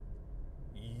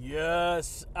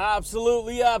Yes,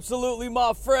 absolutely, absolutely,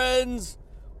 my friends.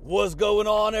 What's going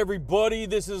on, everybody?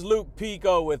 This is Luke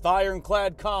Pico with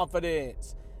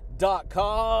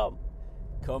IroncladConfidence.com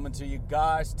coming to you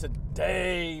guys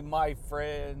today, my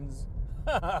friends,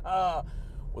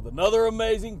 with another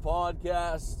amazing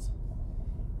podcast.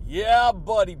 Yeah,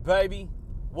 buddy, baby.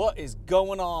 What is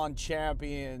going on,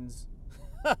 champions?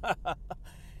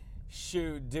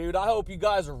 Shoot, dude, I hope you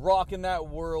guys are rocking that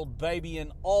world, baby,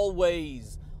 and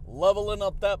always leveling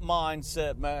up that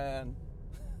mindset, man.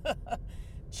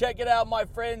 Check it out, my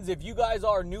friends. If you guys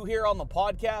are new here on the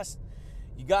podcast,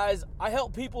 you guys, I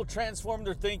help people transform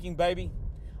their thinking, baby.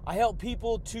 I help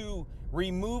people to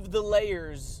remove the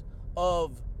layers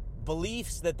of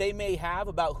beliefs that they may have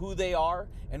about who they are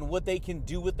and what they can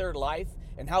do with their life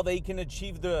and how they can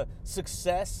achieve the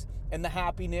success and the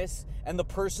happiness and the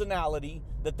personality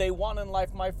that they want in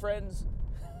life, my friends.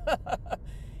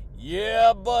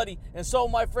 Yeah, buddy. And so,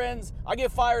 my friends, I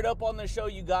get fired up on this show,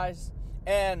 you guys,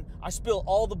 and I spill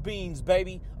all the beans,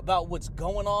 baby, about what's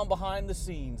going on behind the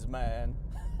scenes, man.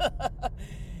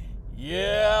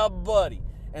 Yeah, buddy.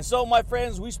 And so, my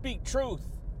friends, we speak truth.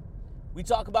 We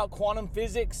talk about quantum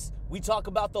physics. We talk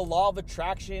about the law of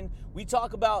attraction. We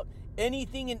talk about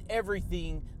anything and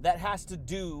everything that has to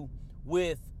do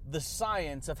with the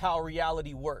science of how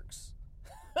reality works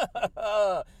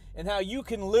and how you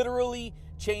can literally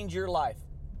change your life.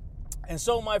 And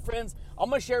so, my friends, I'm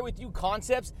going to share with you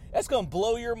concepts that's going to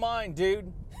blow your mind,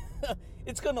 dude.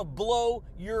 It's going to blow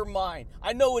your mind.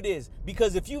 I know it is,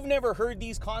 because if you've never heard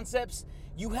these concepts,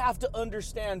 you have to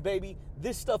understand, baby,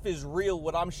 this stuff is real,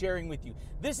 what I'm sharing with you.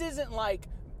 This isn't like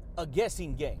a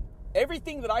guessing game.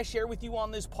 Everything that I share with you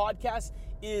on this podcast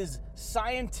is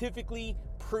scientifically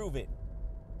proven.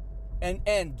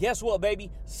 And guess what,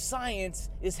 baby? Science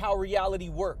is how reality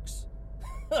works.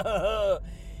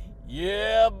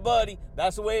 Yeah, buddy.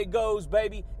 That's the way it goes,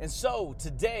 baby. And so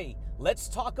today, let's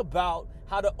talk about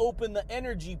how to open the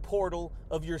energy portal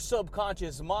of your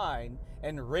subconscious mind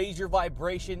and raise your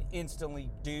vibration instantly,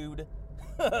 dude.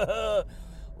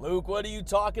 Luke, what are you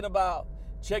talking about?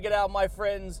 Check it out, my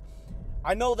friends.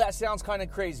 I know that sounds kind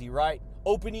of crazy, right?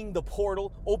 Opening the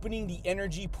portal, opening the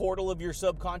energy portal of your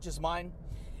subconscious mind.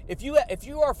 If you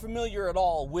are familiar at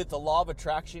all with the law of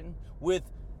attraction, with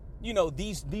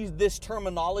this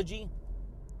terminology,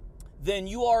 then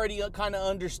you already kind of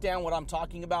understand what I'm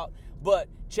talking about. But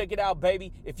check it out,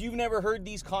 baby. If you've never heard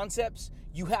these concepts,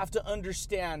 you have to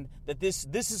understand that this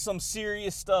is some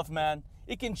serious stuff, man.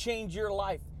 It can change your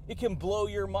life. It can blow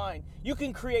your mind. You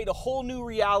can create a whole new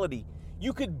reality.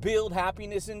 You could build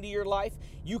happiness into your life.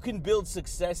 You can build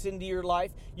success into your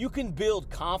life. You can build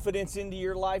confidence into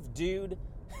your life, dude.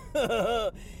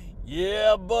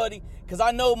 Yeah, buddy. Because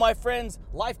I know, my friends,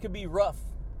 life could be rough.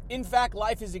 In fact,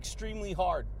 life is extremely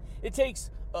hard. It takes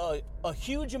a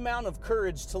huge amount of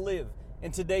courage to live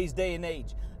in today's day and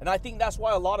age. And I think that's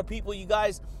why a lot of people, you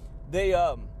guys,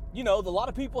 a lot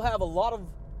of people have a lot of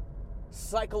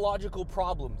psychological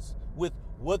problems with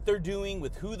what they're doing,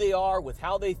 with who they are, with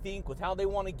how they think, with how they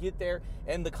want to get there,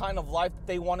 and the kind of life that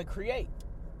they want to create.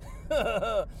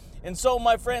 And so,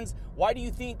 my friends, why do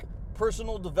you think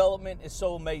personal development is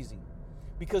so amazing?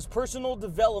 Because personal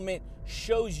development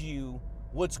shows you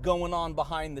what's going on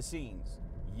behind the scenes.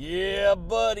 Yeah,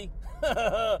 buddy.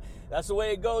 That's the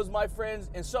way it goes, my friends.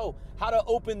 And so, how to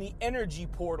open the energy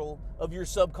portal of your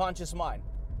subconscious mind?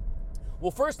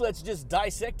 Well, first, let's just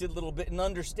dissect it a little bit and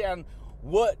understand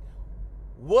what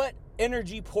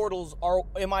energy portals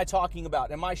am I talking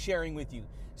about? Am I sharing with you?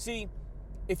 See,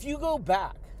 if you go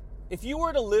back, if you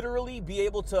were to literally be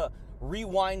able to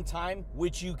rewind time,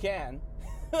 which you can.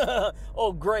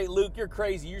 Oh, great, Luke, you're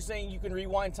crazy. You're saying you can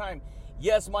rewind time.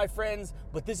 Yes, my friends,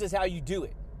 but this is how you do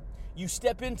it. You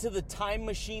step into the time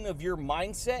machine of your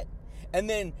mindset, and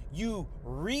then you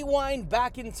rewind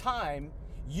back in time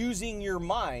using your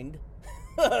mind.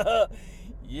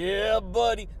 Yeah,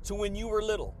 buddy, to when you were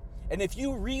little. And if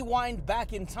you rewind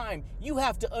back in time, you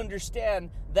have to understand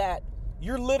that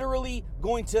you're literally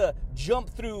going to jump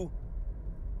through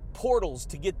portals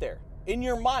to get there. In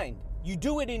your mind. You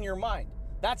do it in your mind.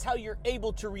 That's how you're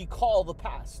able to recall the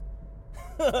past.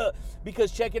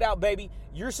 Because check it out, baby.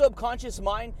 Your subconscious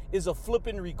mind is a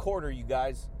flippin' recorder, you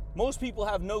guys. Most people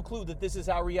have no clue that this is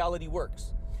how reality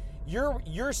works.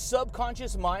 Your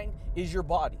subconscious mind is your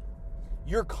body.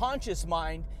 Your conscious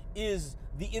mind is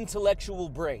the intellectual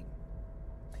brain.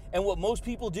 And what most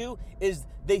people do is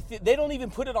they don't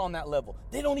even put it on that level.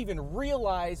 They don't even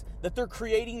realize that they're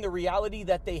creating the reality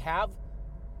that they have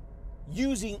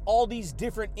using all these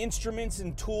different instruments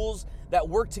and tools that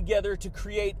work together to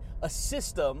create a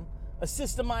system, a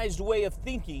systemized way of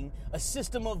thinking, a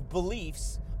system of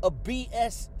beliefs a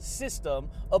BS system,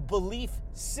 a belief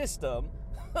system.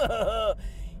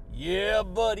 Yeah,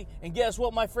 buddy. And guess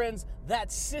what, my friends?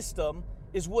 That system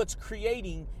is what's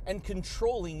creating and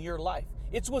controlling your life.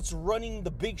 It's what's running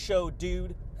the big show,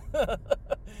 dude.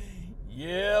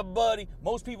 Yeah, buddy.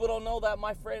 Most people don't know that,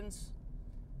 my friends.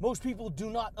 Most people do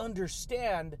not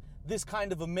understand this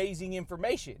kind of amazing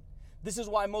information. This is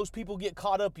why most people get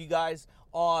caught up, you guys,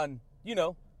 on,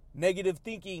 negative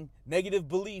thinking, negative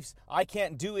beliefs. I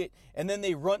can't do it. And then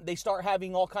they start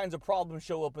having all kinds of problems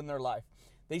show up in their life.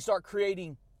 They start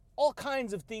creating all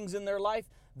kinds of things in their life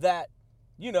that,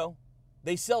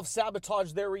 they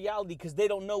self-sabotage their reality because they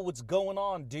don't know what's going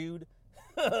on, dude.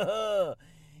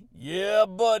 Yeah,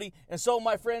 buddy. And so,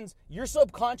 my friends, your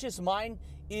subconscious mind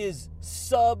is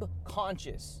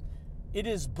subconscious. It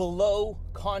is below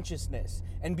consciousness.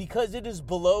 And because it is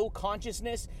below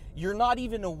consciousness, you're not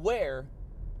even aware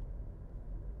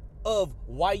of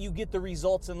why you get the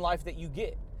results in life that you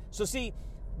get. So see,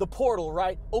 the portal,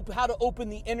 right? How to open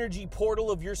the energy portal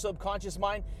of your subconscious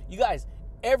mind. You guys,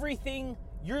 everything,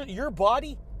 your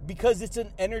body, because it's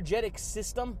an energetic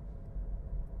system,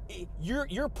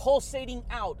 you're pulsating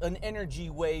out an energy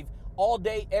wave all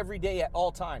day, every day, at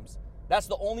all times. That's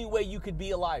the only way you could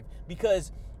be alive,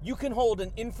 because you can hold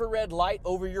an infrared light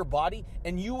over your body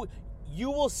and you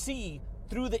will see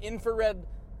through the infrared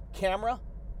camera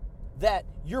that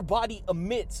your body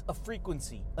emits a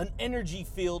frequency, an energy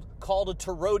field called a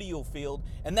toroidal field,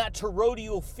 and that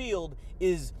toroidal field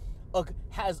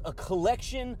has a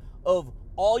collection of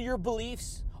all your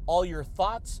beliefs, all your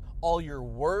thoughts, all your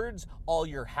words, all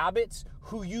your habits,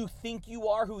 who you think you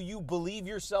are, who you believe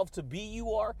yourself to be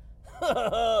you are.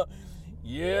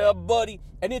 Yeah, buddy.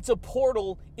 And it's a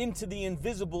portal into the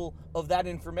invisible of that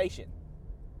information.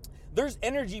 There's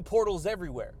energy portals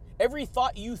everywhere. Every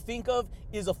thought you think of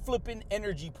is a flippin'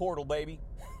 energy portal, baby.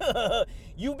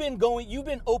 You've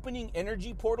been opening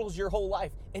energy portals your whole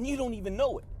life, and you don't even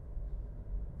know it.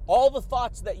 All the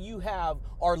thoughts that you have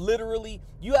are literally,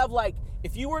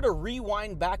 if you were to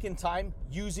rewind back in time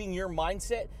using your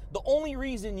mindset, the only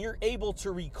reason you're able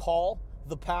to recall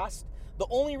the past, the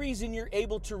only reason you're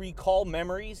able to recall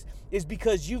memories is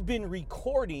because you've been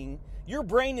recording. Your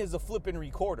brain is a flippin'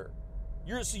 recorder.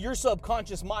 Your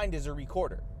subconscious mind is a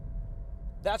recorder.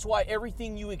 That's why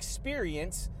everything you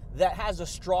experience that has a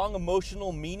strong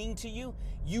emotional meaning to you,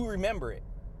 you remember it.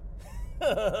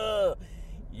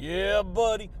 Yeah,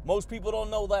 buddy. Most people don't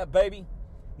know that, baby.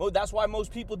 That's why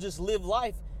most people just live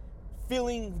life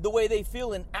feeling the way they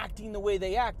feel and acting the way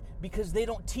they act, because they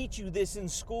don't teach you this in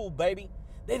school, baby.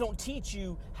 They don't teach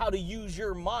you how to use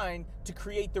your mind to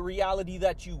create the reality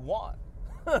that you want.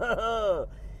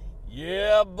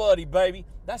 Yeah, buddy, baby.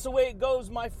 That's the way it goes,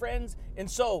 my friends. And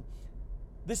so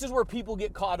this is where people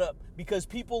get caught up, because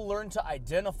people learn to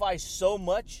identify so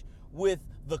much with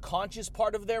the conscious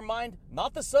part of their mind,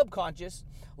 not the subconscious.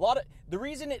 The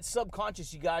reason it's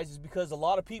subconscious, you guys, is because a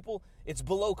lot of people, it's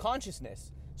below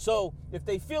consciousness. So if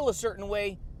they feel a certain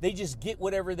way, they just get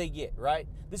whatever they get, right?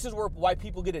 This is why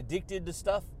people get addicted to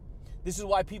stuff. This is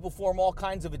why people form all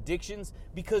kinds of addictions,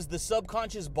 because the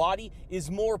subconscious body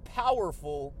is more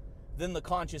powerful than the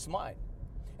conscious mind.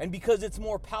 And because it's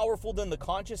more powerful than the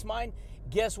conscious mind,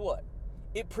 guess what?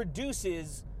 It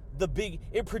produces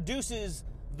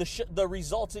the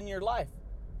results in your life.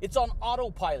 It's on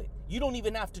autopilot. You don't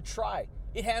even have to try.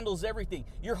 It handles everything.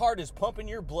 Your heart is pumping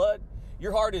your blood.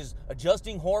 Your heart is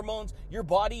adjusting hormones. Your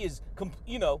body is,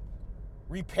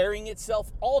 repairing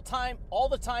itself all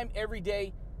the time, every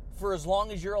day, for as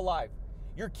long as you're alive.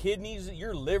 Your kidneys,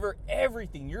 your liver,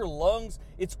 everything, your lungs,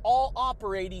 it's all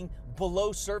operating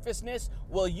below surfaceness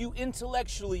while you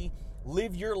intellectually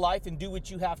live your life and do what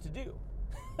you have to do.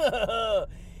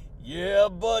 Yeah,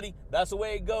 buddy. That's the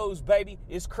way it goes, baby.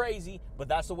 It's crazy, but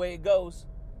that's the way it goes.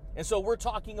 And so we're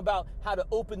talking about how to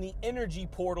open the energy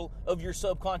portal of your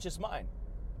subconscious mind.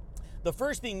 The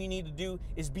first thing you need to do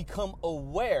is become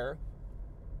aware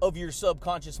of your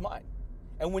subconscious mind.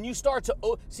 And when you start to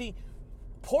see,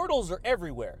 portals are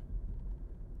everywhere.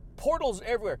 Portals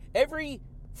everywhere. Every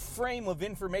frame of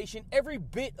information, every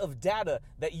bit of data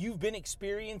that you've been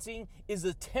experiencing is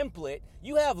a template.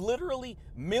 You have literally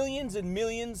millions and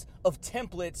millions of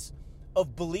templates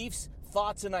of beliefs,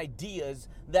 thoughts, and ideas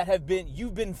that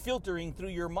you've been filtering through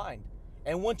your mind.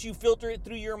 And once you filter it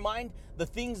through your mind, the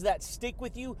things that stick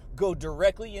with you go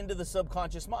directly into the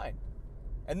subconscious mind.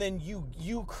 And then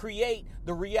you create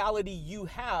the reality you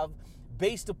have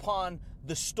based upon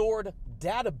the stored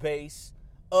database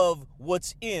of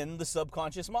what's in the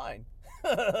subconscious mind.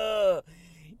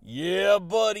 Yeah,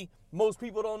 buddy. Most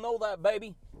people don't know that,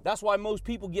 baby. That's why most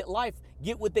people get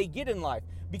what they get in life,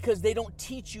 because they don't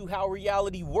teach you how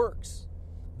reality works.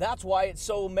 That's why it's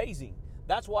so amazing.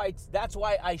 That's why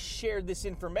I share this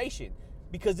information,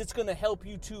 because it's going to help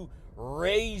you to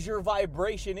raise your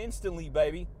vibration instantly,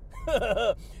 baby.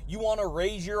 You want to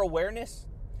raise your awareness?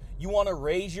 You want to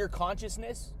raise your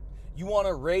consciousness? You want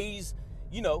to raise,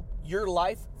 your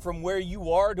life from where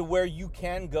you are to where you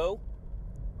can go?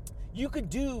 You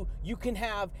can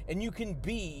have, and you can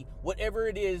be whatever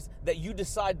it is that you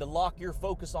decide to lock your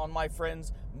focus on, my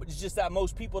friends. It's just that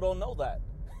most people don't know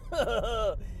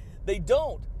that. They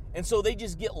don't. And so they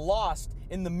just get lost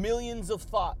in the millions of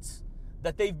thoughts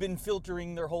that they've been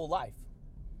filtering their whole life.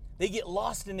 They get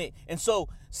lost in it. And so,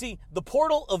 see, the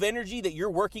portal of energy that you're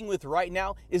working with right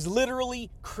now is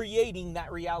literally creating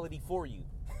that reality for you.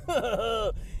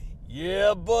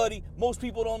 Yeah, buddy. Most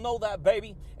people don't know that,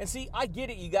 baby. And see, I get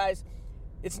it, you guys.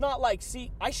 It's not like,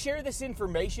 I share this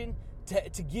information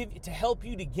to help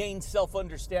you to gain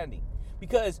self-understanding,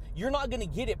 because you're not going to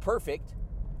get it perfect.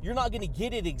 You're not going to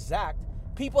get it exact.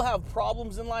 People have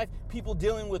problems in life, people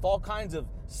dealing with all kinds of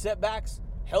setbacks,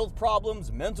 health problems,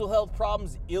 mental health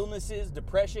problems, illnesses,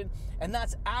 depression, and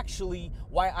that's actually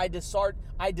why I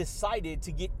decided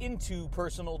to get into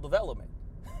personal development.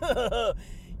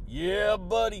 Yeah,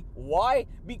 buddy. Why?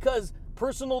 Because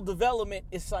personal development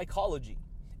is psychology,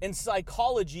 and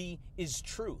psychology is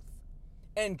truth,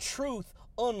 and truth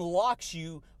unlocks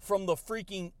you from the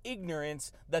freaking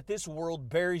ignorance that this world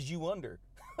bears you under.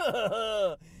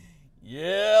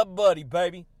 Yeah, buddy,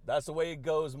 baby. That's the way it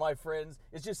goes, my friends.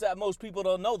 It's just that most people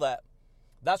don't know that.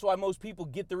 That's why most people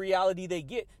get the reality they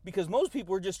get, because most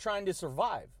people are just trying to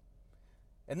survive.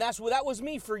 And that was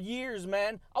me for years,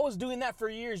 man. I was doing that for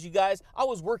years, you guys. I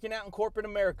was working out in corporate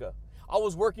America. I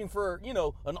was working for,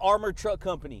 an armored truck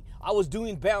company. I was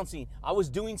doing bouncing. I was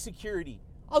doing security.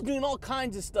 I was doing all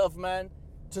kinds of stuff, man,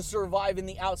 to survive in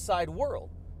the outside world.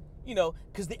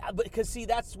 Because see,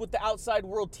 that's what the outside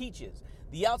world teaches.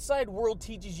 The outside world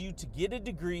teaches you to get a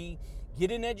degree,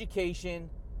 get an education,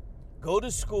 go to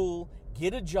school,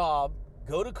 get a job,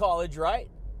 go to college, right?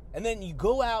 And then you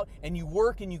go out and you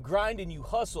work and you grind and you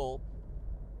hustle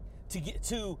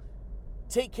to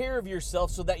take care of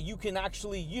yourself so that you can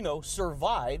actually,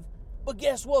 survive. But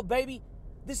guess what, baby?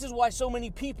 This is why so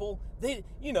many people, they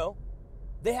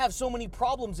have so many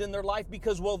problems in their life,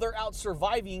 because, they're out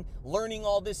surviving, learning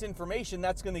all this information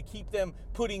that's going to keep them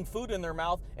putting food in their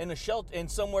mouth and a shelter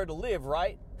and somewhere to live,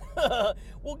 right?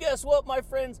 Well, guess what, my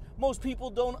friends? Most people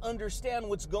don't understand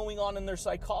what's going on in their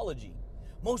psychology.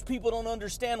 Most people don't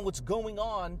understand what's going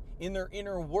on in their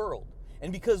inner world.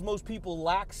 And because most people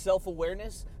lack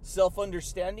self-awareness,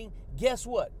 self-understanding, guess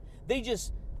what? They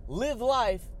just live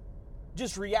life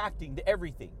just reacting to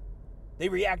everything. They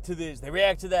react to this, they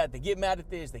react to that, they get mad at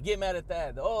this, they get mad at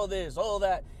that, all this, all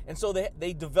that. And so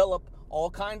they develop all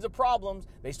kinds of problems.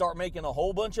 They start making a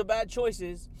whole bunch of bad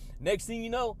choices. Next thing you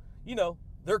know,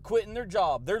 they're quitting their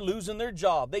job. They're losing their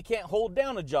job. They can't hold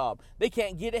down a job. They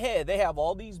can't get ahead. They have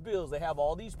all these bills. They have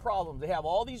all these problems. They have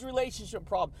all these relationship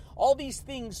problems. All these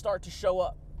things start to show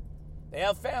up. They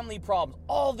have family problems.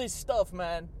 All this stuff,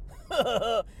 man.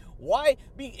 Why?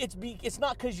 It's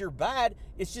not because you're bad.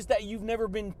 It's just that you've never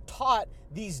been taught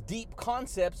these deep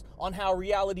concepts on how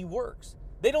reality works.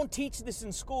 They don't teach this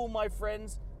in school, my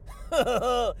friends.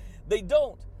 They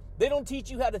don't. They don't teach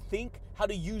you how to think, how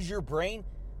to use your brain.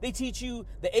 They teach you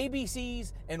the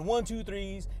ABCs and 1, 2,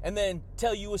 3s, and then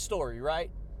tell you a story,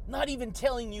 right? Not even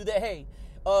telling you that, hey,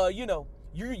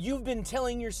 you've been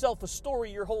telling yourself a story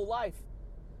your whole life.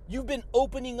 You've been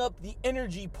opening up the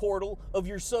energy portal of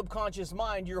your subconscious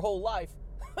mind your whole life.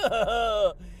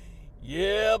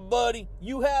 Yeah, buddy.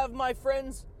 You have, my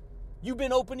friends. You've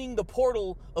been opening the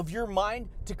portal of your mind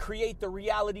to create the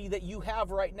reality that you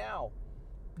have right now.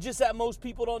 Just that most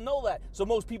people don't know that. So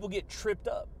most people get tripped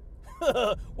up.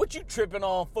 What you tripping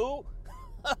on, fool?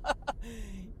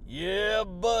 Yeah,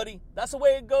 buddy. That's the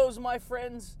way it goes, my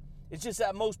friends. It's just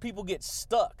that most people get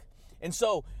stuck. And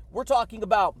so we're talking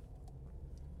about,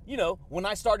 when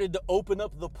I started to open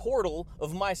up the portal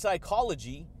of my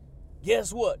psychology,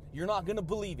 guess what? You're not going to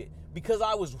believe it. Because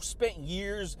I was spent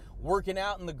years working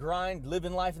out in the grind,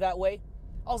 living life that way.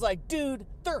 I was like, dude,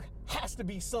 there has to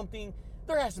be something.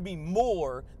 There has to be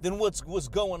more than what's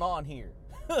going on here.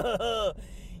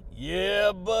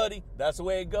 Yeah, buddy. That's the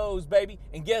way it goes, baby.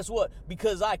 And guess what?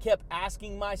 Because I kept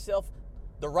asking myself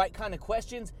the right kind of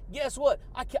questions, guess what?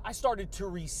 I started to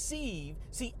receive.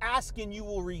 See, ask and you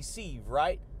will receive,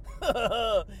 right?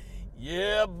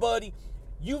 Yeah, buddy.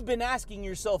 You've been asking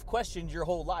yourself questions your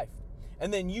whole life.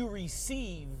 And then you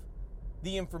receive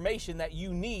the information that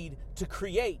you need to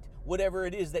create whatever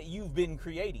it is that you've been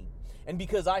creating. And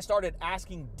because I started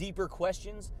asking deeper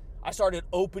questions, I started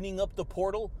opening up the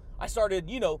portal. I started,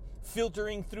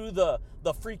 filtering through the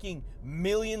freaking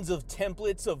millions of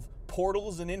templates of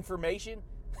portals and information.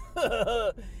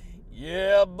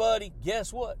 Yeah, buddy.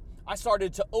 Guess what? I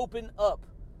started to open up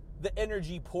the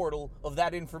energy portal of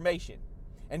that information.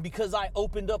 And because I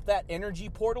opened up that energy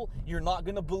portal, you're not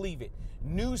going to believe it.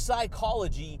 New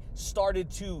psychology started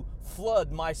to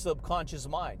flood my subconscious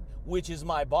mind, which is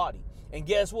my body. And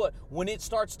guess what? When it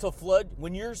starts to flood,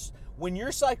 when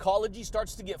your psychology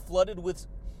starts to get flooded with,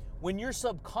 when your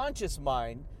subconscious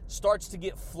mind starts to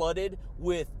get flooded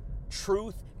with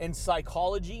truth and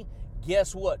psychology,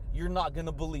 guess what? You're not going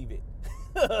to believe it.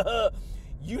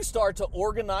 You start to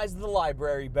organize the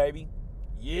library, baby.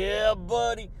 Yeah,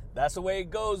 buddy. That's the way it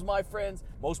goes, my friends.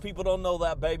 Most people don't know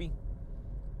that, baby.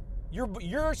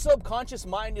 Your subconscious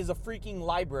mind is a freaking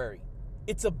library.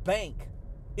 It's a bank.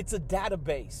 It's a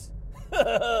database.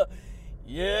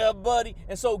 Yeah, buddy.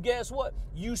 And so guess what?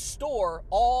 You store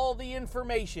all the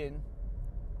information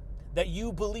that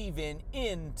you believe in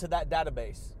into that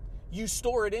database. You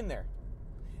store it in there.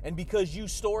 And because you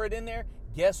store it in there,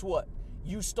 guess what?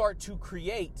 You start to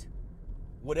create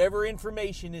whatever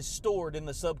information is stored in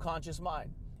the subconscious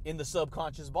mind, in the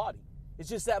subconscious body. It's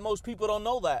just that most people don't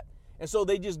know that. And so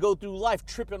they just go through life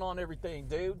tripping on everything,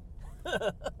 dude.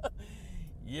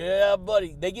 Yeah,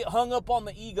 buddy. They get hung up on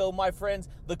the ego, my friends.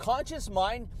 The conscious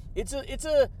mind, it's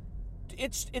a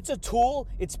tool.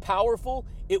 It's powerful.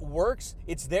 It works.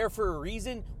 It's there for a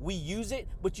reason. We use it.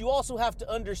 But you also have to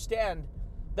understand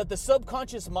that the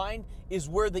subconscious mind is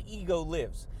where the ego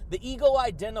lives. The ego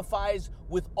identifies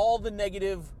with all the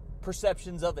negative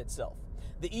perceptions of itself.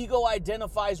 The ego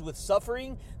identifies with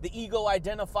suffering. The ego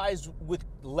identifies with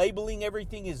labeling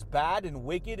everything as bad and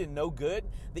wicked and no good.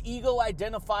 The ego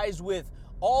identifies with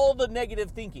all the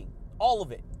negative thinking, all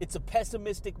of it. It's a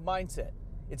pessimistic mindset.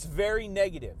 It's very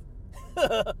negative.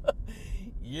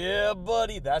 Yeah,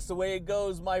 buddy, that's the way it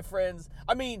goes, my friends.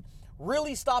 I mean,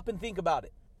 really stop and think about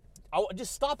it.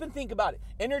 Just stop and think about it.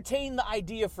 Entertain the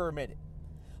idea for a minute.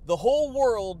 The whole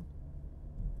world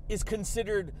is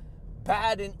considered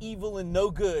bad and evil and no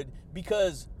good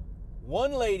because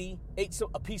one lady ate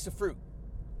a piece of fruit.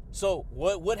 So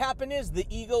what happened is the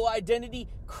ego identity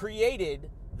created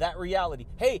that reality.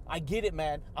 Hey, I get it,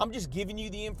 man. I'm just giving you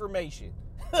the information.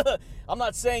 I'm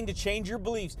not saying to change your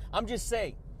beliefs. I'm just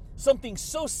saying something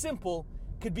so simple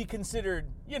could be considered,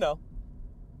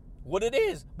 what it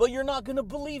is, but you're not going to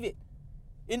believe it.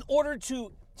 In order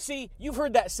to see, you've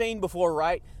heard that saying before,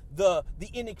 right? The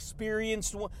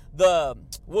inexperienced one, the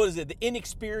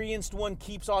inexperienced one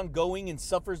keeps on going and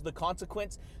suffers the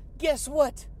consequence. Guess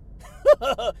what?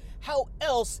 How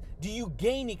else do you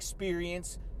gain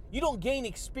experience? You don't gain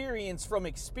experience from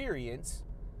experience.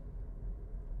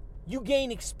 You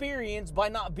gain experience by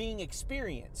not being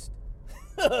experienced.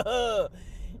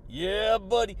 Yeah,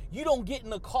 buddy. You don't get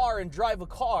in a car and drive a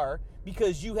car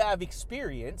because you have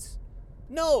experience.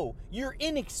 No, you're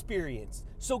inexperienced.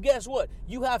 So guess what?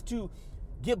 You have to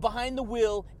get behind the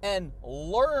wheel and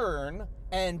learn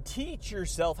and teach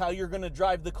yourself how you're going to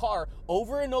drive the car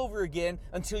over and over again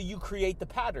until you create the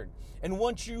pattern. And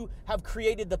once you have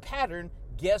created the pattern,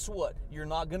 guess what? You're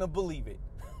not going to believe it.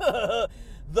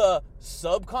 The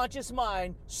subconscious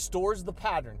mind stores the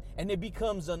pattern and it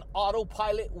becomes an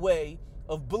autopilot way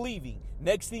of believing.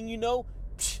 Next thing you know,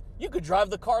 you could drive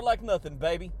the car like nothing,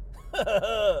 baby.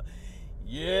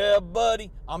 Yeah, buddy.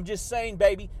 I'm just saying,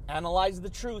 baby, analyze the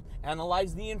truth,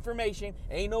 analyze the information.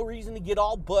 Ain't no reason to get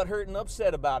all butthurt and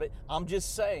upset about it. I'm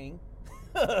just saying.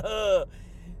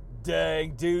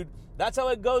 Dang, dude. That's how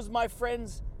it goes, my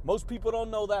friends. Most people don't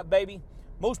know that, baby.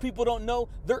 Most people don't know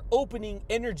they're opening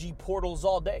energy portals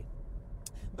all day.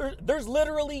 There's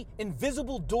literally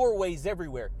invisible doorways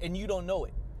everywhere, and you don't know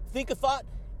it. Think a thought,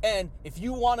 and if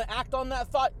you want to act on that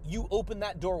thought, you open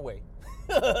that doorway.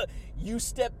 You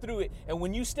step through it. And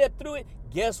when you step through it,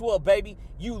 guess what, baby?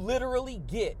 You literally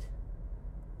get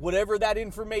whatever that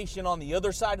information on the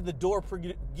other side of the door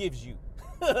gives you.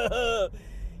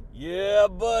 Yeah,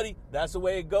 buddy. That's the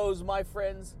way it goes, my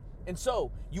friends. And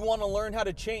so, you want to learn how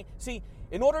to change. See,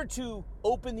 in order to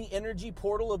open the energy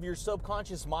portal of your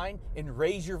subconscious mind and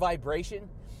raise your vibration,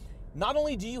 not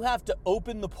only do you have to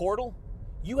open the portal,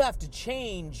 you have to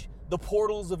change the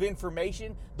portals of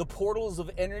information, the portals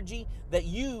of energy that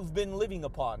you've been living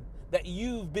upon, that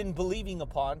you've been believing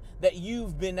upon, that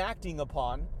you've been acting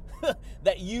upon,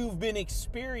 that you've been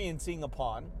experiencing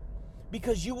upon,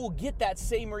 because you will get that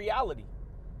same reality.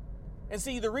 And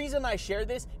see, the reason I share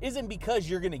this isn't because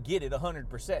you're going to get it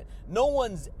 100%. No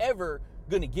one's ever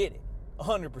going to get it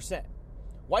 100%.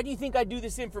 Why do you think I do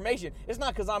this information? It's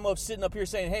not because I'm sitting up here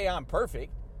saying, hey, I'm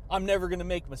perfect. I'm never going to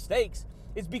make mistakes.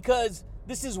 It's because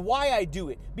this is why I do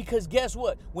it. Because guess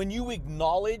what? When you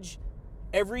acknowledge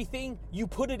everything, you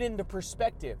put it into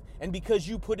perspective. And because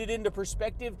you put it into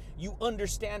perspective, you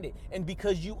understand it. And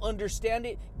because you understand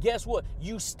it, guess what?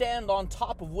 You stand on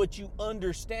top of what you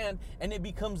understand, and it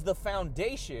becomes the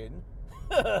foundation.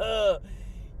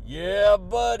 Yeah,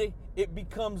 buddy. It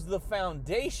becomes the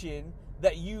foundation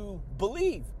that you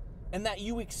believe and that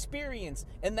you experience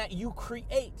and that you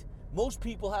create. Most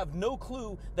people have no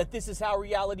clue that this is how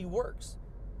reality works.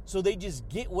 So they just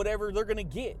get whatever they're going to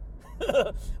get.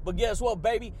 But guess what,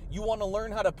 baby? You want to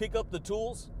learn how to pick up the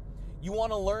tools? You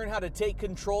want to learn how to take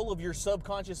control of your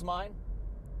subconscious mind?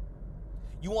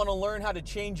 You want to learn how to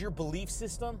change your belief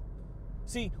system?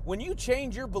 See, when you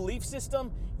change your belief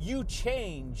system, you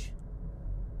change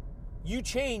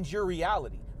your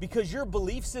reality, because your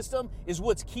belief system is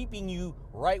what's keeping you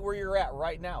right where you're at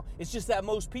right now. It's just that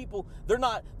most people, they're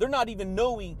not even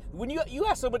knowing. When you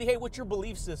ask somebody, hey, what's your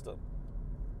belief system?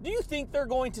 Do you think they're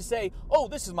going to say, oh,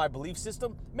 this is my belief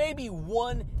system? Maybe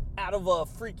 1 out of a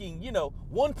freaking,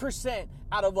 1%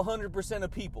 out of 100%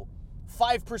 of people.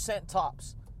 5%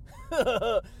 tops.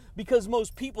 Because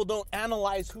most people don't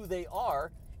analyze who they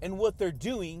are and what they're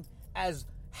doing as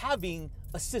having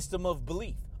a system of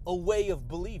belief, a way of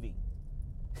believing.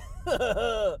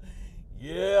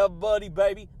 Yeah, buddy,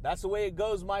 baby. That's the way it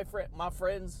goes, my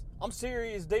friends. I'm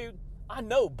serious, dude. I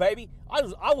know, baby.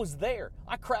 I was there.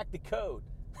 I cracked the code.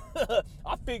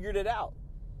 I figured it out.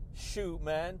 Shoot,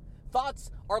 man.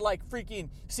 Thoughts are like freaking,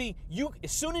 see,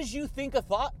 as soon as you think a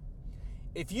thought,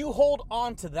 if you hold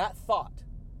on to that thought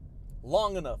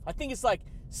long enough, I think it's like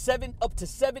up to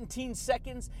 17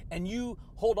 seconds, and you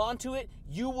hold on to it,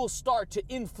 you will start to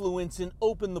influence and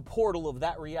open the portal of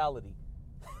that reality.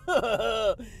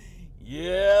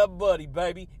 Yeah, buddy,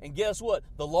 baby. And guess what?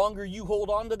 The longer you hold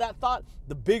on to that thought,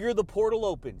 the bigger the portal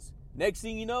opens. Next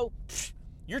thing you know,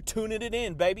 you're tuning it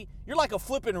in, baby. You're like a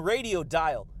flipping radio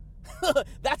dial.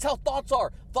 That's how thoughts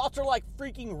are. Thoughts are like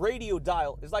freaking radio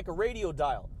dial. It's like a radio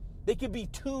dial. They can be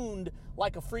tuned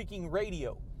like a freaking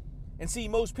radio. And see,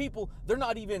 most people, they're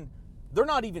not even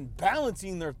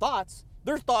balancing their thoughts.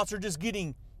 Their thoughts are just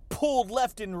getting pulled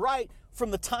left and right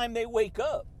from the time they wake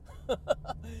up.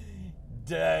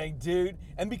 Dang, dude.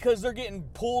 And because they're getting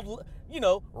pulled,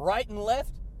 right and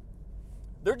left,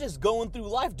 they're just going through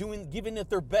life giving it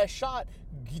their best shot,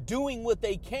 doing what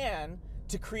they can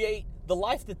to create the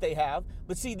life that they have.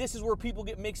 But see, this is where people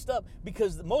get mixed up,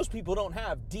 because most people don't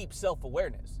have deep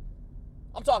self-awareness.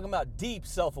 I'm talking about deep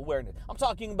self-awareness. I'm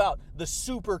talking about the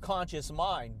super conscious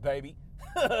mind, baby.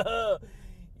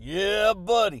 Yeah,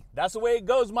 buddy. That's the way it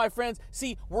goes, my friends.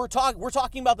 See, we're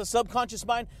talking about the subconscious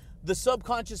mind. The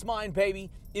subconscious mind,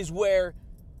 baby, is where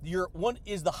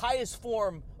is the highest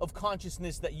form of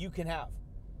consciousness that you can have.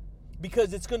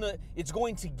 Because it's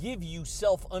going to give you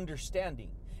self-understanding.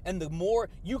 And the more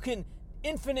you can,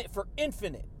 infinite for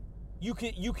infinite, you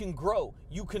can grow,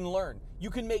 you can learn, you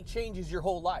can make changes your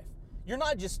whole life. You're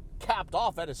not just capped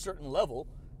off at a certain level.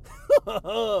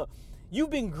 You've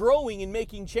been growing and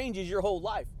making changes your whole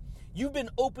life. You've been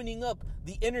opening up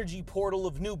the energy portal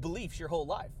of new beliefs your whole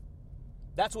life.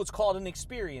 That's what's called an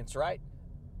experience, right?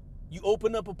 You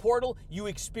open up a portal, you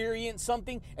experience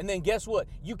something, and then guess what?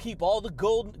 You keep all the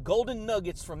golden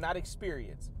nuggets from that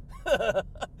experience.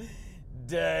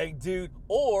 Dang, dude.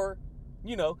 Or,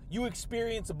 you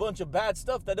experience a bunch of bad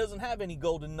stuff that doesn't have any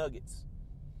golden nuggets.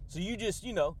 So you just,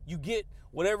 you get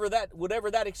whatever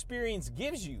that experience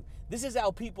gives you. This is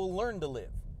how people learn to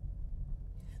live.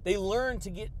 They learn to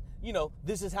get,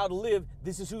 this is how to live,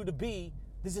 this is who to be,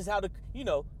 this is how to,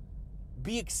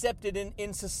 be accepted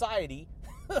in society.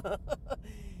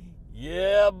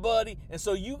 Yeah, buddy. And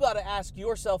so you got to ask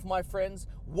yourself, my friends,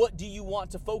 what do you want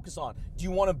to focus on? Do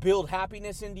you want to build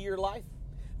happiness into your life?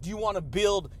 Do you want to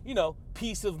build,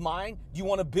 peace of mind? Do you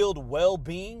want to build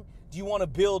well-being? Do you want to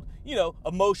build,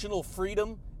 emotional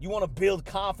freedom? You want to build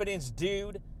confidence,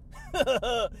 dude?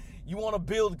 You want to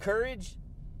build courage?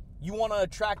 You want to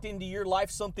attract into your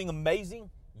life something amazing?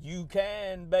 You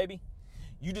can, baby.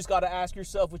 You just got to ask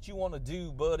yourself what you want to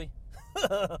do, buddy.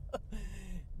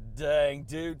 Dang,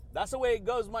 dude. That's the way it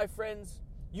goes, my friends.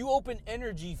 You open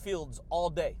energy fields all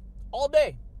day. All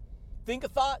day. Think a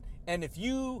thought, and if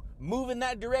you move in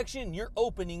that direction, you're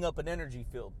opening up an energy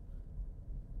field.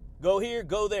 Go here,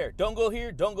 go there. Don't go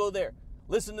here, don't go there.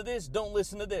 Listen to this, don't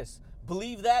listen to this.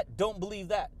 Believe that, don't believe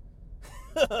that.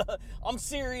 I'm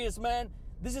serious, man.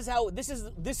 This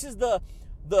is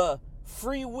the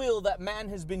free will that man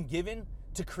has been given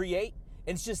to create.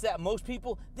 And it's just that most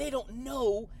people, they don't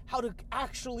know how to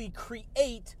actually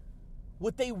create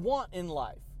what they want in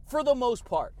life, for the most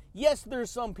part. Yes,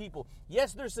 there's some people.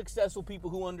 Yes, there's successful people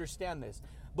who understand this.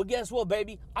 But guess what,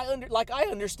 baby? I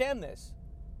understand this.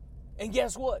 And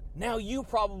guess what? Now you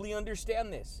probably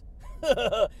understand this.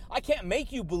 I can't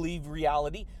make you believe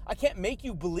reality. I can't make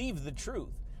you believe the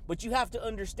truth. But you have to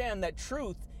understand that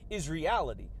truth is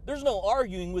reality. There's no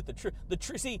arguing with the truth.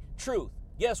 See, truth.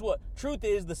 Guess what? Truth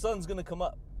is the sun's going to come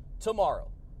up tomorrow,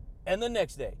 and the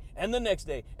next day, and the next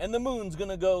day, and the moon's going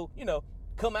to go,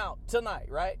 come out tonight,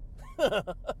 right?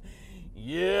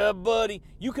 Yeah, buddy.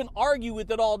 You can argue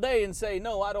with it all day and say,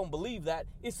 no, I don't believe that.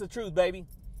 It's the truth, baby.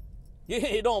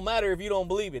 It don't matter if you don't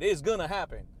believe it. It's going to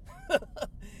happen.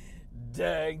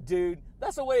 Dang, dude.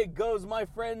 That's the way it goes, my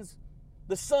friends.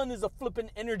 The sun is a flipping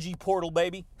energy portal,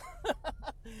 baby.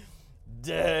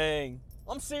 Dang.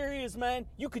 I'm serious, man.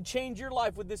 You could change your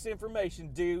life with this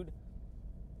information, dude.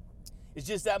 It's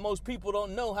just that most people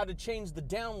don't know how to change the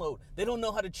download. They don't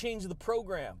know how to change the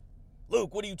program.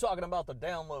 Luke, what are you talking about, the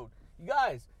download? You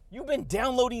guys, you've been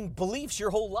downloading beliefs your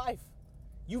whole life.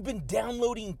 You've been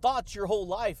downloading thoughts your whole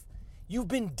life. You've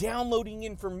been downloading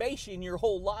information your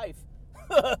whole life.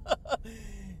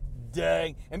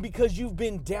 Dang. And because you've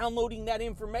been downloading that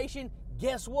information,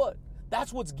 guess what?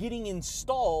 That's what's getting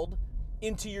installed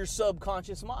into your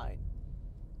subconscious mind.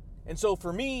 And so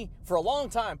for me, for a long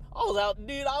time, I was out,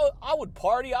 dude, I would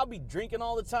party. I'd be drinking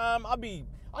all the time. I'd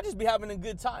just be having a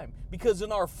good time. Because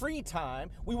in our free time,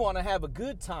 we want to have a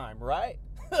good time, right?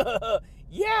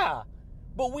 Yeah.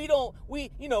 But we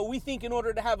think in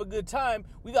order to have a good time,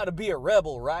 we got to be a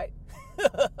rebel, right?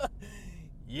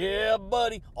 Yeah,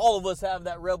 buddy. All of us have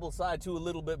that rebel side too a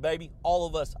little bit, baby. All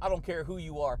of us. I don't care who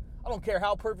you are. I don't care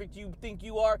how perfect you think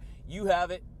you are. You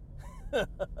have it.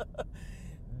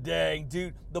 Dang,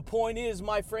 dude. The point is,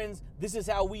 my friends, this is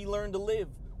how we learn to live.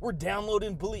 We're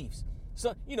downloading beliefs.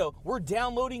 So, we're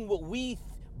downloading what we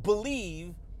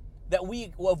believe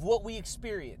of what we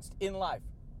experienced in life.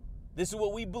 This is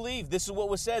what we believe. This is what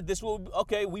was said.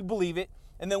 We believe it.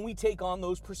 And then we take on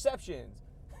those perceptions.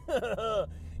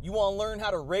 You want to learn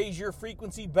how to raise your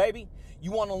frequency, baby?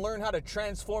 You want to learn how to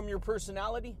transform your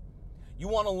personality? You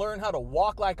want to learn how to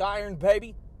walk like iron,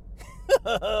 baby?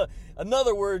 In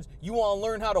other words, you want to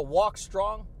learn how to walk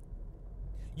strong?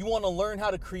 You want to learn how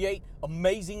to create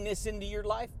amazingness into your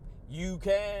life? You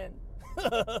can.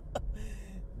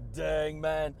 Dang,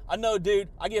 man. I know, dude.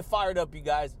 I get fired up, you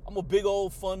guys. I'm a big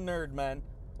old fun nerd, man.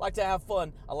 I like to have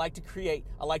fun. I like to create.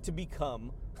 I like to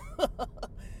become.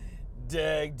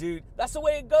 Dang, dude. That's the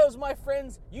way it goes, my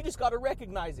friends. You just got to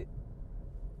recognize it.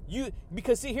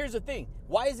 Because see, here's the thing.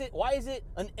 Why is it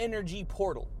an energy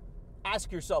portal?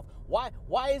 Ask yourself, why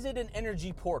is it an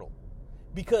energy portal?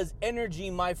 Because energy,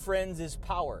 my friends, is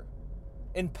power.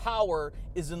 And power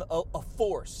is a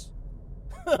force.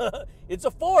 It's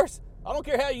a force. I don't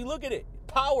care how you look at it.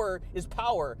 Power is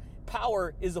power.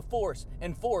 Power is a force.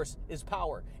 And force is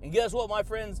power. And guess what, my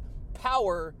friends?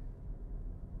 Power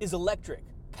is electric.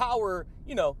 Power,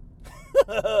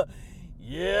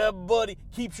 yeah, buddy.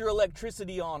 Keeps your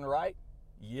electricity on, right?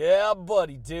 Yeah,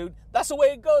 buddy, dude. That's the way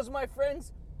it goes, my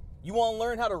friends. You want to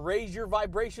learn how to raise your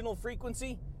vibrational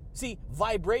frequency? See,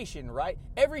 vibration, right?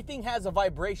 Everything has a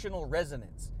vibrational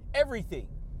resonance. Everything.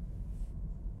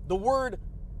 The word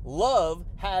love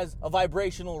has a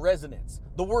vibrational resonance.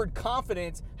 The word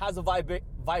confidence has a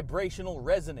vibrational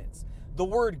resonance. The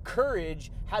word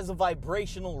courage has a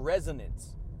vibrational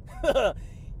resonance.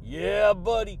 Yeah,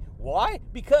 buddy. Why?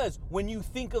 Because when you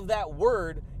think of that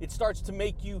word, it starts to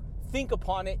make you think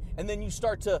upon it, and then you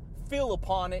start to feel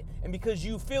upon it, and because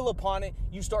you feel upon it,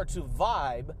 you start to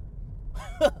vibe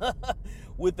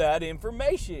with that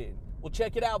information. Well,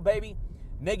 check it out, baby.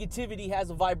 Negativity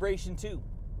has a vibration too.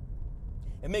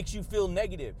 It makes you feel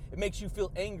negative. It makes you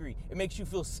feel angry. It makes you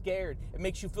feel scared. It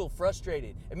makes you feel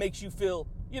frustrated. It makes you feel,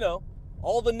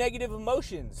 all the negative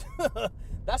emotions.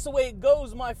 That's the way it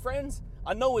goes, my friends.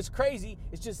 I know it's crazy.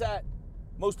 It's just that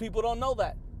most people don't know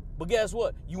that. But guess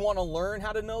what? You want to learn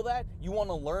how to know that? You want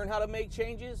to learn how to make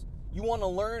changes? You want to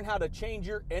learn how to change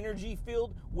your energy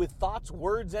field with thoughts,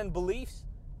 words, and beliefs?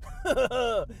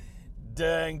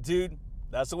 Dang, dude.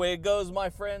 That's the way it goes, my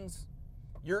friends.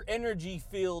 Your energy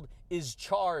field is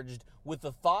charged with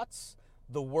the thoughts,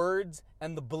 the words,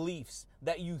 and the beliefs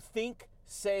that you think,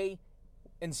 say,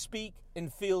 and speak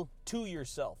and feel to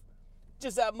yourself.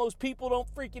 Just that most people don't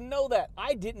freaking know that.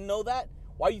 I didn't know that.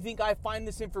 Why do you think I find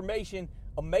this information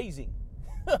amazing?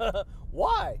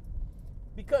 Why?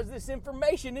 Because this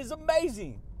information is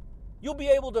amazing. You'll be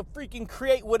able to freaking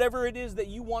create whatever it is that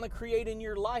you want to create in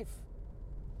your life.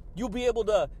 You'll be able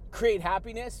to create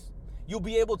happiness. You'll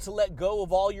be able to let go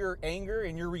of all your anger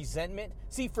and your resentment.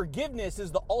 See, forgiveness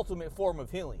is the ultimate form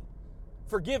of healing.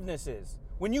 forgiveness is.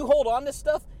 When you hold on to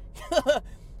stuff,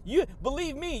 you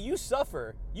believe me, you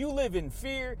suffer. You live in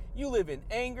fear, you live in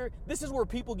anger. This is where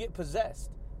people get possessed.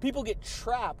 People get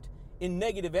trapped in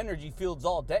negative energy fields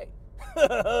all day.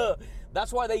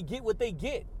 That's why they get what they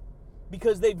get.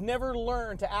 Because they've never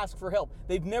learned to ask for help.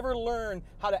 They've never learned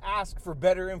how to ask for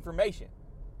better information,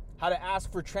 how to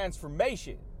ask for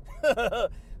transformation.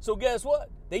 So guess what?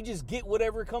 They just get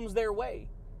whatever comes their way.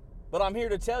 But I'm here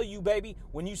to tell you, baby,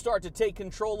 when you start to take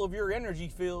control of your energy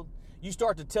field, you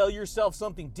start to tell yourself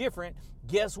something different,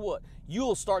 guess what?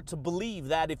 You'll start to believe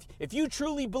that. If you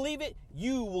truly believe it,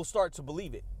 you will start to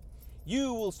believe it.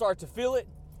 You will start to feel it.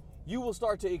 You will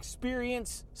start to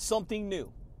experience something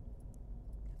new.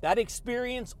 That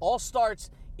experience all starts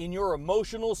in your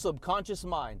emotional subconscious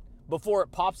mind before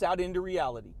it pops out into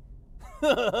reality.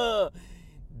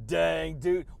 Dang,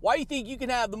 dude. Why do you think you can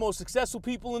have the most successful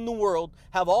people in the world,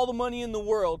 have all the money in the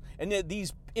world, and that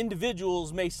these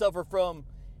individuals may suffer from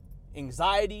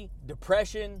anxiety,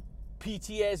 depression,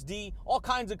 PTSD, all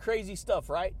kinds of crazy stuff,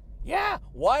 right? Yeah.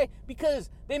 Why? Because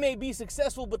they may be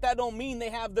successful, but that don't mean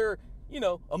they have their,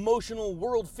 emotional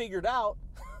world figured out.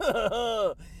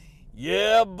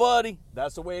 Yeah, buddy.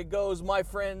 That's the way it goes, my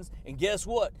friends. And guess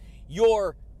what?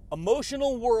 Your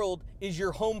emotional world is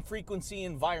your home frequency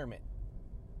environment.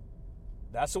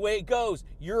 That's the way it goes.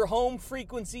 Your home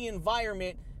frequency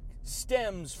environment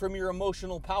stems from your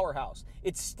emotional powerhouse.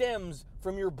 It stems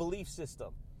from your belief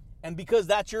system. And because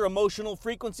that's your emotional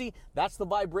frequency, that's the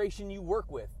vibration you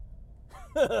work with.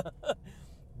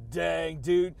 Dang,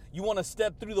 dude. You want to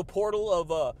step through the portal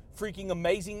of freaking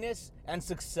amazingness and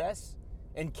success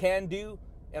and can do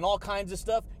and all kinds of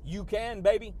stuff? You can,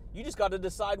 baby. You just got to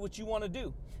decide what you want to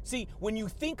do. See, when you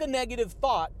think a negative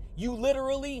thought, you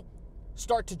literally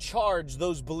start to charge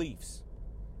those beliefs.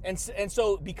 And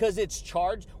so because it's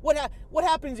charged, what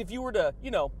happens if you were to,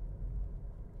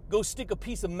 go stick a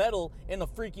piece of metal in a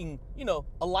freaking,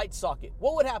 a light socket?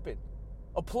 What would happen?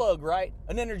 A plug, right?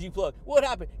 An energy plug. What would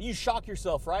happen? You shock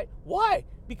yourself, right? Why?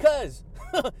 Because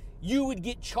you would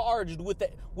get charged with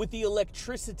the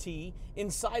electricity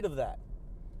inside of that.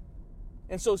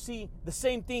 And so, see, the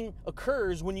same thing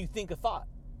occurs when you think a thought.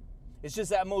 It's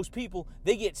just that most people,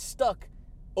 they get stuck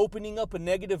opening up a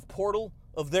negative portal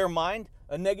of their mind,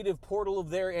 a negative portal of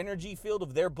their energy field,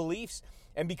 of their beliefs.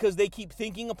 And because they keep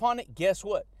thinking upon it, guess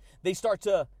what? They start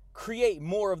to create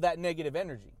more of that negative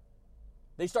energy.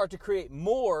 They start to create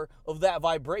more of that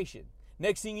vibration.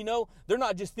 Next thing you know, they're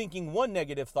not just thinking one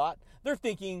negative thought. They're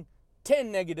thinking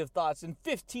 10 negative thoughts and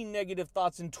 15 negative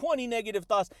thoughts and 20 negative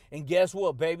thoughts. And guess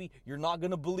what, baby? You're not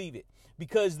going to believe it.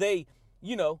 Because they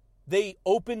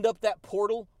opened up that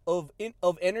portal of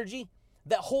energy.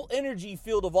 That whole energy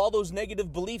field of all those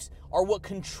negative beliefs are what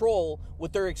control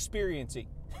what they're experiencing.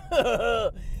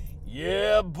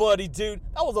 Yeah, buddy, dude.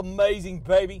 That was amazing,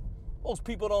 baby. Most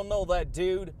people don't know that,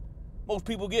 dude. Most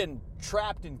people getting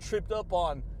trapped and tripped up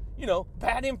on,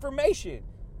 bad information.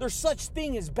 There's such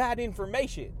thing as bad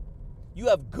information. You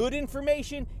have good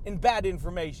information and bad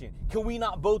information. Can we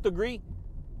not both agree?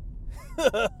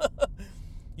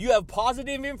 You have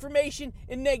positive information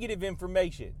and negative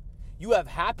information. You have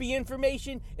happy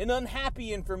information and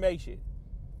unhappy information.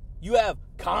 You have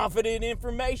confident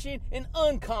information and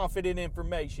unconfident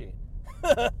information.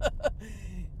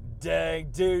 Dang,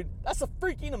 dude. That's a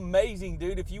freaking amazing,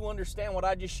 dude, if you understand what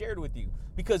I just shared with you.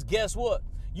 Because guess what?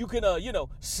 You can,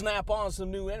 snap on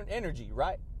some new energy,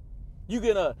 right? You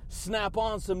can snap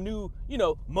on some new,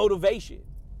 motivation.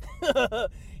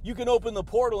 You can open the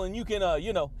portal and you can,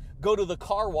 go to the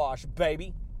car wash,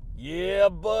 baby. Yeah,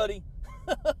 buddy.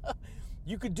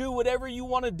 You could do whatever you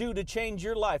want to do to change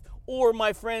your life. Or,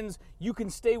 my friends, you can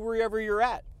stay wherever you're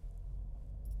at.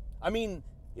 I mean,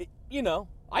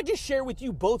 I just share with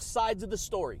you both sides of the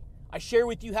story. I share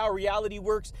with you how reality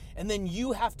works, and then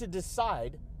you have to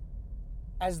decide,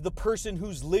 as the person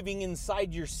who's living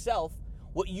inside yourself,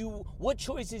 what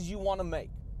choices you want to make.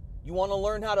 You want to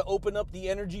learn how to open up the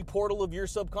energy portal of your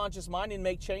subconscious mind and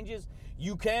make changes?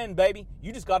 You can, baby.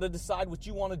 You just got to decide what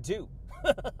you want to do.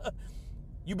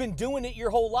 You've been doing it your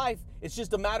whole life. It's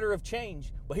just a matter of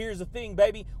change. But here's the thing,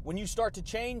 baby. When you start to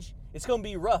change, it's going to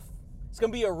be rough. It's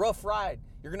going to be a rough ride.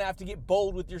 You're going to have to get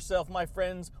bold with yourself, my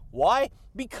friends. Why?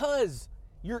 Because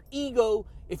your ego,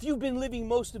 if you've been living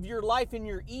most of your life in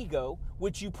your ego,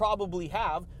 which you probably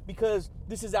have, because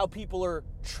this is how people are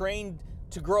trained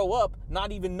to grow up,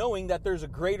 not even knowing that there's a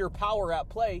greater power at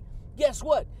play, guess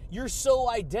what? Your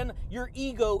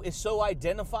ego is so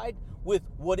identified with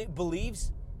what it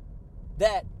believes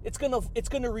that it's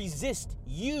gonna resist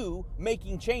you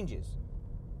making changes.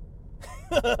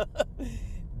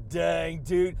 Dang,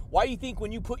 dude. Why do you think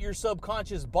when you put your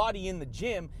subconscious body in the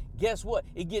gym, guess what?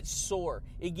 It gets sore.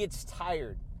 It gets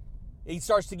tired. It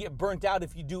starts to get burnt out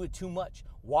if you do it too much.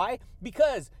 Why?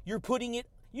 Because you're putting it,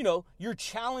 you're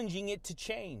challenging it to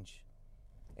change.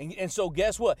 And so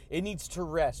guess what? It needs to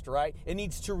rest, right? It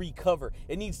needs to recover.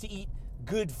 It needs to eat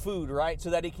good food, right? So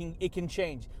that it can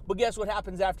change. But guess what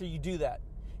happens after you do that?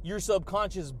 Your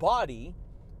subconscious body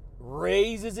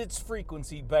raises its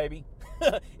frequency, baby.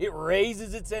 It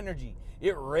raises its energy.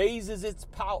 It raises its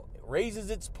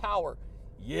power.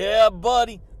 Yeah,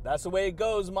 buddy. That's the way it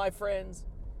goes, my friends.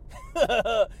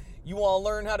 You want to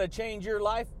learn how to change your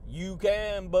life? You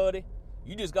can, buddy.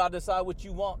 You just got to decide what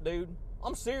you want, dude.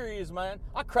 I'm serious, man.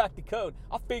 I cracked the code.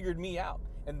 I figured me out.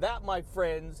 And that, my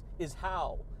friends, is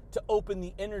how to open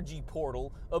the energy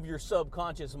portal of your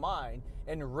subconscious mind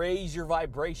and raise your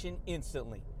vibration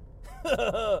instantly.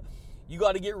 You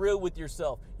got to get real with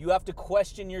yourself. You have to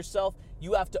question yourself.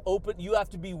 You have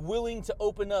to be willing to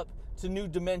open up to new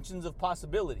dimensions of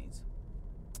possibilities.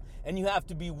 And you have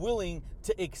to be willing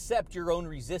to accept your own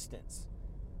resistance.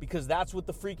 Because that's what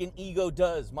the freaking ego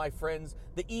does, my friends.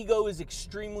 The ego is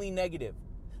extremely negative.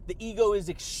 The ego is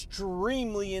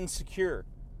extremely insecure.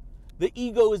 The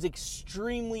ego is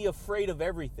extremely afraid of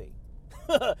everything.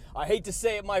 I hate to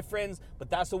say it, my friends, but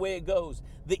that's the way it goes.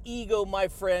 The ego, my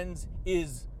friends,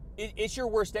 it's your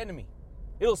worst enemy.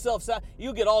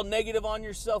 You'll get all negative on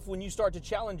yourself when you start to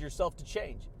challenge yourself to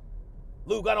change.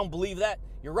 Luke, I don't believe that.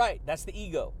 You're right. That's the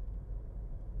ego.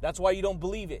 That's why you don't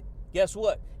believe it. Guess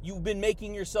what? You've been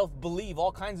making yourself believe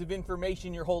all kinds of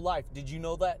information your whole life. Did you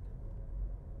know that?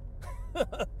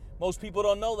 Most people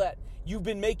don't know that. You've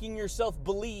been making yourself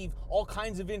believe all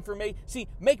kinds of information. See,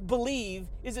 make believe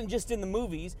isn't just in the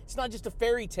movies. It's not just a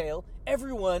fairy tale.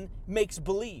 Everyone makes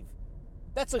believe.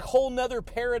 That's a whole nother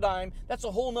paradigm. That's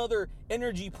a whole nother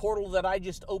energy portal that I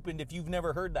just opened if you've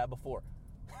never heard that before.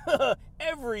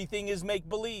 Everything is make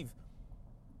believe.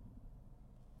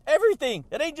 Everything.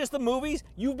 It ain't just the movies.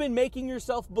 You've been making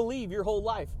yourself believe your whole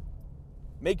life.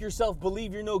 Make yourself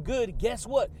believe you're no good. Guess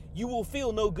what? You will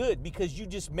feel no good because you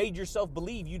just made yourself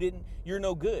believe you're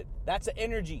no good. That's an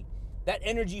energy. That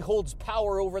energy holds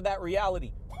power over that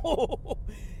reality.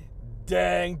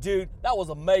 Dang, dude. That was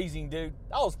amazing, dude.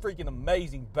 That was freaking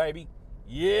amazing, baby.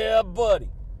 Yeah, buddy.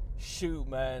 Shoot,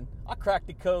 man. I cracked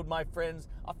the code, my friends.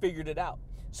 I figured it out.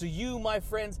 So you, my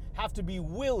friends, have to be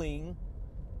willing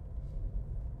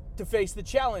to face the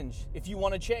challenge if you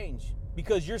want to change.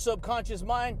 Because your subconscious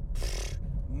mind,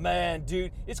 man,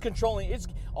 dude, it's controlling. It's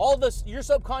all this. Your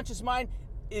subconscious mind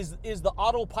is the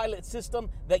autopilot system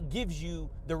that gives you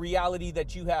the reality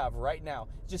that you have right now.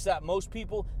 It's just that most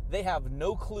people, they have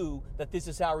no clue that this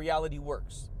is how reality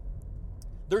works.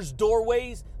 There's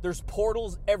doorways, there's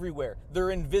portals everywhere.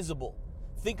 They're invisible.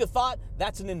 Think a thought,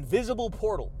 that's an invisible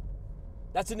portal.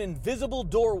 That's an invisible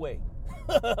doorway.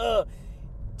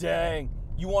 Dang.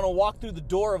 You want to walk through the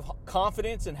door of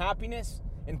confidence and happiness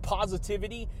and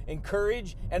positivity and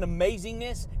courage and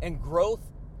amazingness and growth?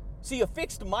 See, a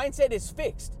fixed mindset is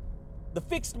fixed. The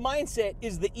fixed mindset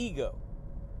is the ego.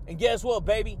 And guess what,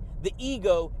 baby? The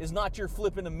ego is not your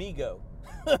flipping amigo.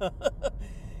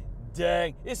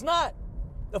 Dang. It's not.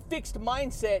 A fixed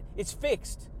mindset, it's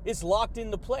fixed. It's locked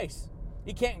into place.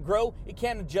 It can't grow. It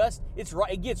can't adjust. It's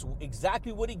right. It gets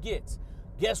exactly what it gets.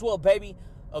 Guess what, baby?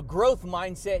 A growth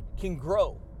mindset can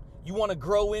grow. You want to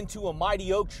grow into a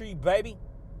mighty oak tree, baby?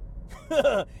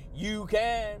 You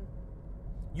can.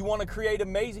 You want to create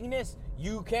amazingness?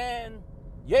 You can.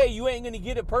 Yeah, you ain't going to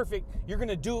get it perfect. You're going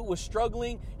to do it with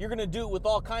struggling. You're going to do it with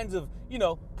all kinds of,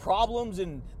 problems,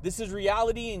 and this is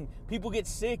reality, and people get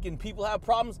sick and people have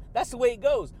problems. That's the way it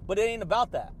goes. But it ain't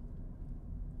about that.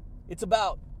 It's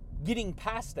about getting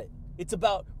past it. It's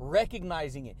about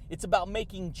recognizing it. It's about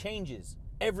making changes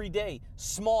every day.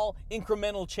 Small,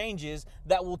 incremental changes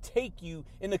that will take you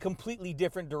in a completely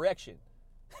different direction.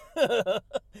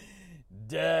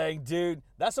 Dang, dude.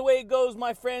 That's the way it goes,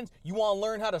 my friends. You want to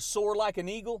learn how to soar like an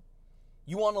eagle?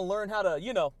 You want to learn how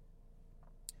to,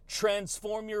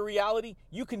 transform your reality?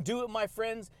 You can do it, my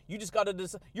friends. You just got to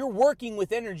decide. You're working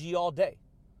with energy all day.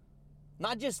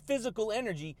 Not just physical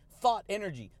energy, thought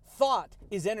energy. Thought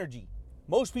is energy.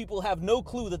 Most people have no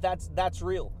clue that that's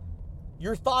real.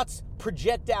 Your thoughts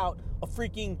project out a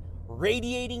freaking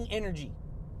radiating energy.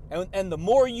 And the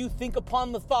more you think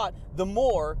upon the thought, the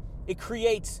more it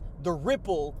creates the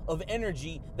ripple of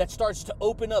energy that starts to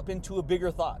open up into a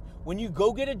bigger thought. When you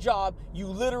go get a job, you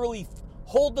literally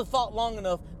hold the thought long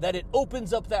enough that it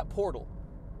opens up that portal.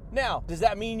 Now, does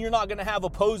that mean you're not going to have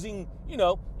opposing,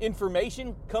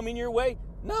 information coming your way?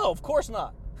 No, of course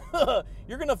not.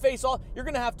 You're going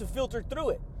to have to filter through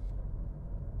it.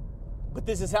 But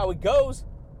this is how it goes.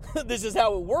 This is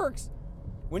how it works.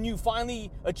 When you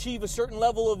finally achieve a certain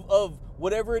level of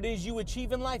whatever it is you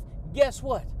achieve in life, guess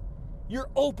what? You're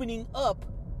opening up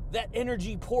that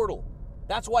energy portal.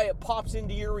 That's why it pops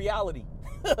into your reality.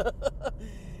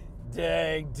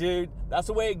 Dang, dude. That's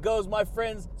the way it goes, my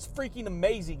friends. It's freaking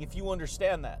amazing if you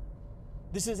understand that.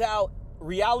 This is how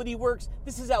reality works.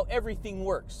 This is how everything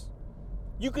works.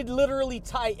 You could literally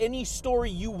tie any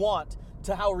story you want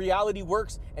to how reality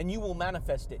works, and you will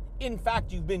manifest it. In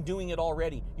fact, you've been doing it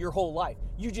already your whole life.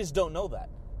 You just don't know that.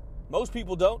 Most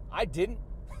people don't. I didn't.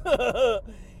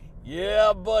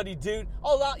 Yeah, buddy, dude.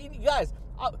 Oh, you guys,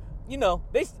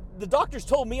 the doctors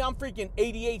told me I'm freaking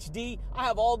ADHD. I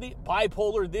have all the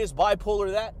bipolar this,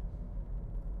 bipolar that.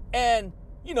 And,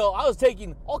 I was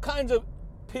taking all kinds of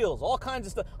pills, all kinds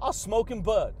of stuff. I was smoking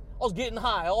bud. I was getting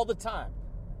high all the time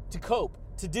to cope,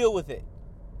 to deal with it.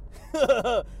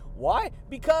 Why?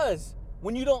 Because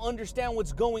when you don't understand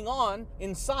what's going on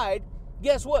inside,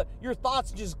 guess what? Your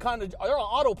thoughts just kind of are on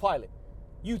autopilot.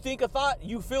 You think a thought,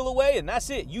 you feel a way, and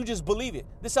that's it. You just believe it.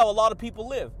 This is how a lot of people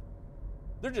live.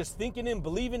 They're just thinking and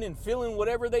believing and feeling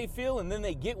whatever they feel, and then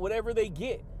they get whatever they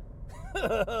get.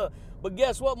 But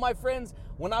guess what, my friends?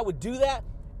 When I would do that,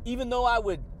 even though I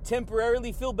would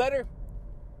temporarily feel better,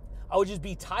 I would just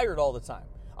be tired all the time.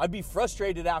 I'd be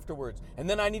frustrated afterwards, and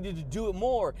then I needed to do it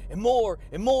more and more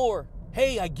and more.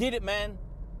 Hey, I get it, man.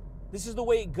 This is the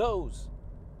way it goes.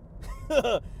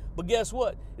 But guess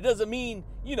what? It doesn't mean,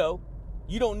 you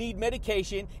don't need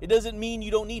medication. It doesn't mean you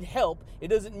don't need help. It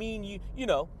doesn't mean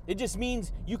it just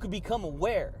means you can become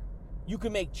aware. You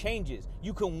can make changes.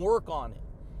 You can work on it.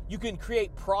 You can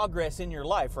create progress in your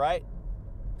life, right?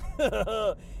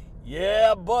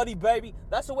 Yeah, buddy, baby.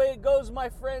 That's the way it goes, my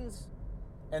friends.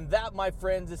 And that, my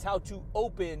friends, is how to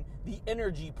open the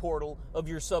energy portal of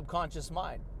your subconscious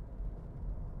mind.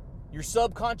 Your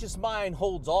subconscious mind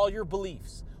holds all your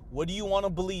beliefs. What do you want to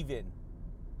believe in?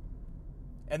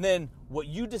 And then what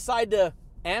you decide to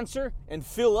answer and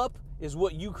fill up is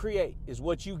what you create, is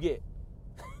what you get.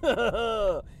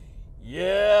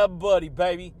 Yeah, buddy,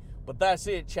 baby. But that's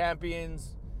it,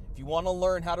 champions. If you want to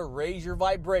learn how to raise your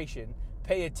vibration,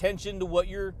 pay attention to what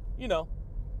you're,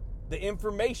 the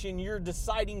information you're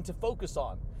deciding to focus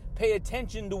on. Pay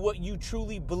attention to what you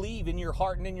truly believe in your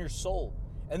heart and in your soul.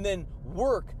 And then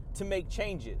work to make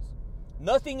changes.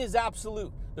 Nothing is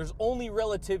absolute. There's only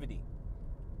relativity.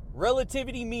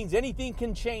 Relativity means anything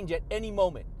can change at any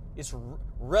moment. It's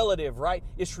relative, right?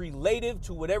 It's relative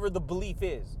to whatever the belief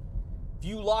is. If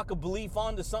you lock a belief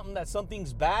onto something that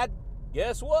something's bad,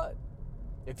 guess what?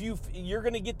 If you're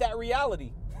going to get that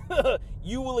reality.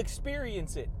 You will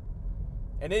experience it.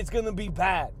 And it's going to be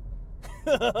bad.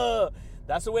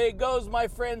 That's the way it goes, my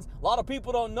friends. A lot of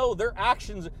people don't know their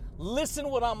actions. Listen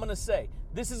what I'm going to say.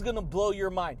 This is going to blow your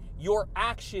mind. Your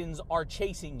actions are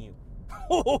chasing you.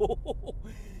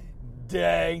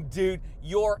 Dang, dude.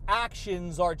 Your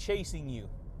actions are chasing you.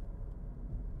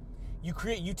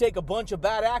 You take a bunch of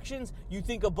bad actions, you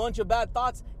think a bunch of bad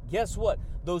thoughts, guess what?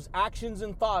 Those actions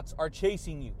and thoughts are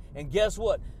chasing you. And guess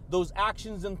what? Those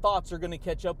actions and thoughts are going to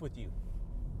catch up with you.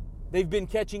 They've been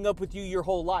catching up with you your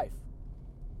whole life.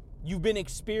 You've been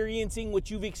experiencing what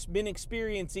you've been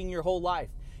experiencing your whole life.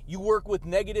 You work with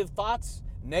negative thoughts,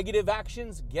 negative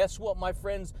actions. Guess what, my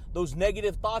friends? Those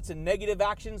negative thoughts and negative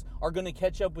actions are going to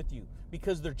catch up with you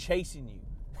because they're chasing you.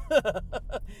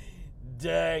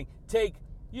 Dang. Take,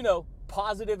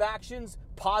 positive actions,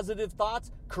 positive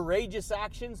thoughts, courageous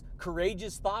actions,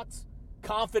 courageous thoughts,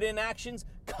 confident actions,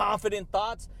 confident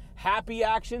thoughts, happy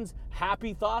actions,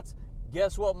 happy thoughts.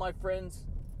 Guess what, my friends?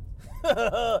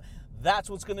 That's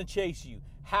what's going to chase you.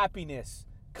 Happiness,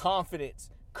 confidence,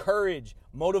 courage,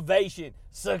 motivation,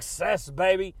 success,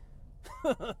 baby.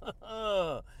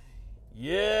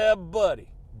 Yeah, buddy.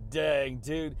 Dang,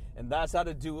 dude. And that's how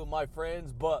to do it, my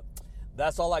friends. But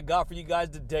that's all I got for you guys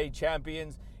today,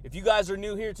 champions. If you guys are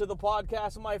new here to the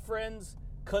podcast, my friends,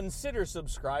 consider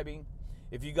subscribing.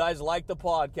 If you guys like the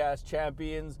podcast,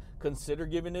 champions, consider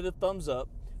giving it a thumbs up.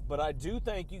 But I do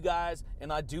thank you guys,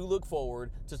 and I do look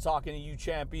forward to talking to you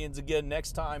champions again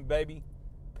next time, baby.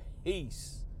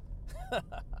 Peace.